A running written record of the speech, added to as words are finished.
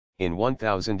In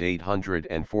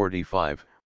 1845,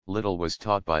 Little was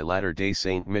taught by Latter-day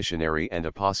Saint missionary and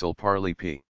apostle Parley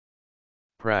P.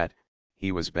 Pratt.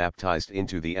 He was baptized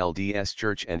into the LDS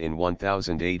Church and in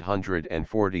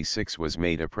 1846 was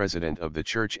made a president of the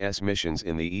Church's missions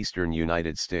in the eastern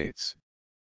United States.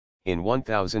 In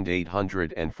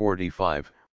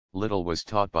 1845, Little was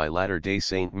taught by Latter-day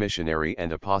Saint missionary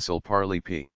and apostle Parley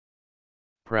P.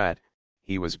 Pratt.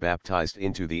 He was baptized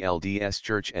into the LDS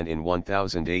Church and in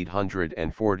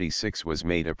 1846 was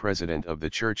made a president of the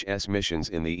Church's missions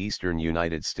in the eastern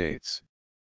United States.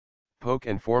 Polk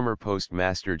and former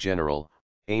Postmaster General,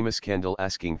 Amos Kendall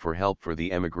asking for help for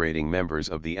the emigrating members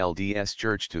of the LDS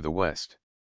Church to the West.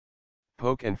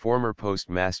 Polk and former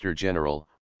Postmaster General,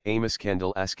 Amos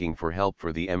Kendall asking for help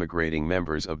for the emigrating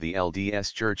members of the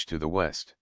LDS Church to the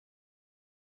West.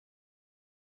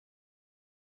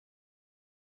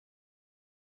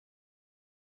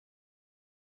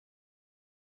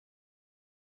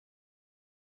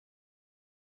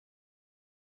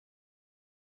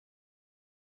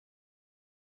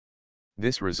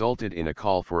 This resulted in a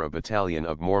call for a battalion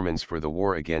of Mormons for the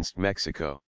war against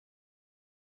Mexico.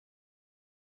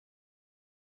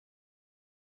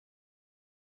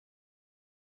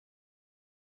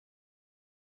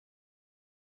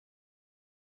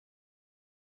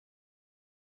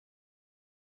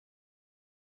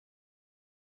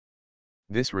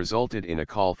 This resulted in a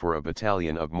call for a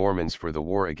battalion of Mormons for the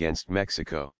war against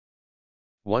Mexico.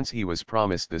 Once he was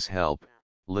promised this help,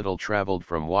 Little traveled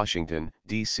from Washington,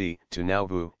 D.C. to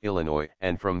Nauvoo, Illinois,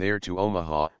 and from there to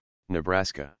Omaha,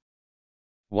 Nebraska.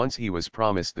 Once he was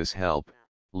promised this help,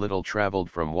 Little traveled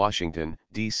from Washington,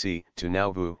 D.C. to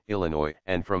Nauvoo, Illinois,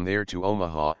 and from there to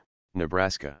Omaha,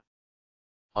 Nebraska.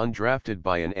 Undrafted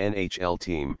by an NHL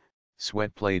team,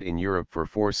 Sweatt played in Europe for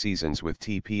 4 seasons with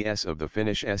TPS of the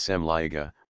Finnish SM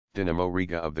Liiga, Dynamo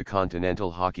Riga of the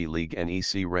Continental Hockey League and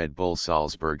EC Red Bull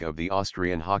Salzburg of the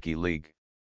Austrian Hockey League.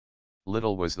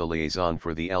 Little was the liaison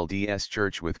for the LDS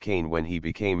Church with Kane when he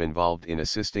became involved in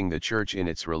assisting the Church in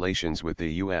its relations with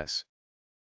the U.S.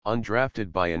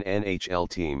 Undrafted by an NHL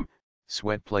team,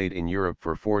 Sweatt played in Europe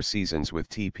for 4 seasons with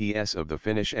TPS of the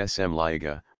Finnish SM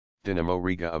Liiga, Dynamo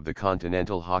Riga of the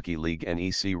Continental Hockey League and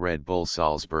EC Red Bull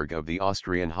Salzburg of the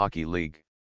Austrian Hockey League.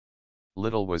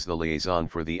 Little was the liaison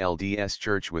for the LDS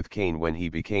Church with Kane when he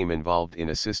became involved in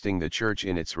assisting the Church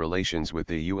in its relations with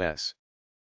the U.S.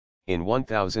 In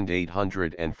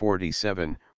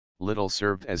 1847, Little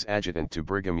served as adjutant to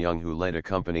Brigham Young, who led a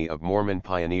company of Mormon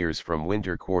pioneers from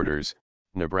Winter Quarters,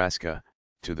 Nebraska,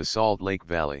 to the Salt Lake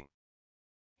Valley.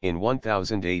 In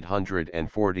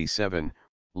 1847,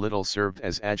 Little served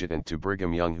as adjutant to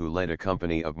Brigham Young, who led a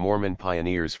company of Mormon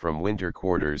pioneers from Winter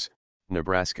Quarters,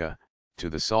 Nebraska, to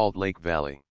the Salt Lake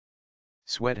Valley.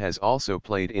 Sweatt has also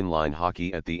played inline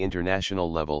hockey at the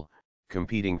international level,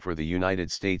 competing for the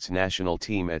United States national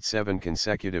team at 7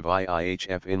 consecutive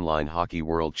IIHF Inline Hockey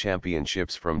World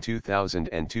Championships from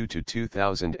 2002 to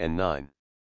 2009.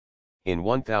 In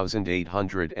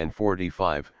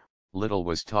 1845, Little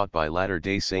was taught by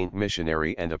Latter-day Saint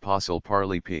missionary and apostle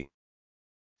Parley P.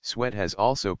 Sweatt has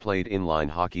also played inline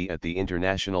hockey at the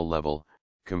international level,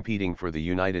 competing for the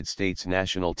United States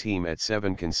national team at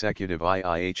 7 consecutive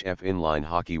IIHF Inline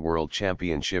Hockey World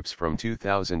Championships from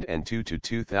 2002 to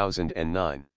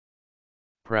 2009.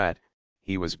 Pratt.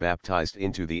 He was baptized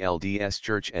into the LDS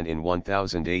Church and in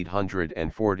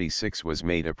 1846 was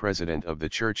made a president of the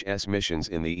Church's missions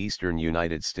in the eastern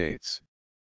United States.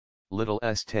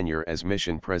 Little's tenure as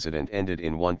mission president ended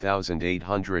in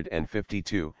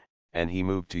 1852, and he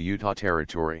moved to Utah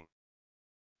Territory.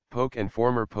 Polk and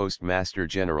former Postmaster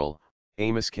General,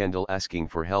 Amos Kendall asking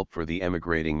for help for the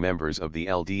emigrating members of the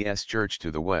LDS Church to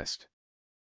the West.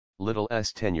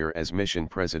 Little's tenure as mission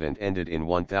president ended in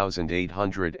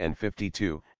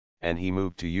 1852, and he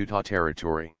moved to Utah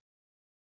Territory.